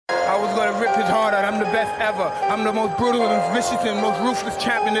I was gonna rip his heart out. I'm the best ever. I'm the most brutal and vicious and most ruthless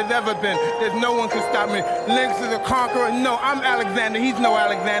champion there's ever been. There's no one can stop me. Lynx is a conqueror. No, I'm Alexander. He's no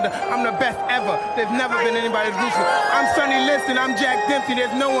Alexander. I'm the best ever. There's never been anybody as ruthless. I'm Sonny Liston. I'm Jack Dempsey.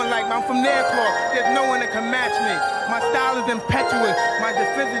 There's no one like me. I'm from Nairclaw. There's no one that can match me. My style is impetuous. My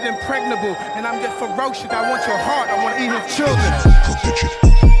defense is impregnable. And I'm just ferocious. I want your heart. I want to eat his children.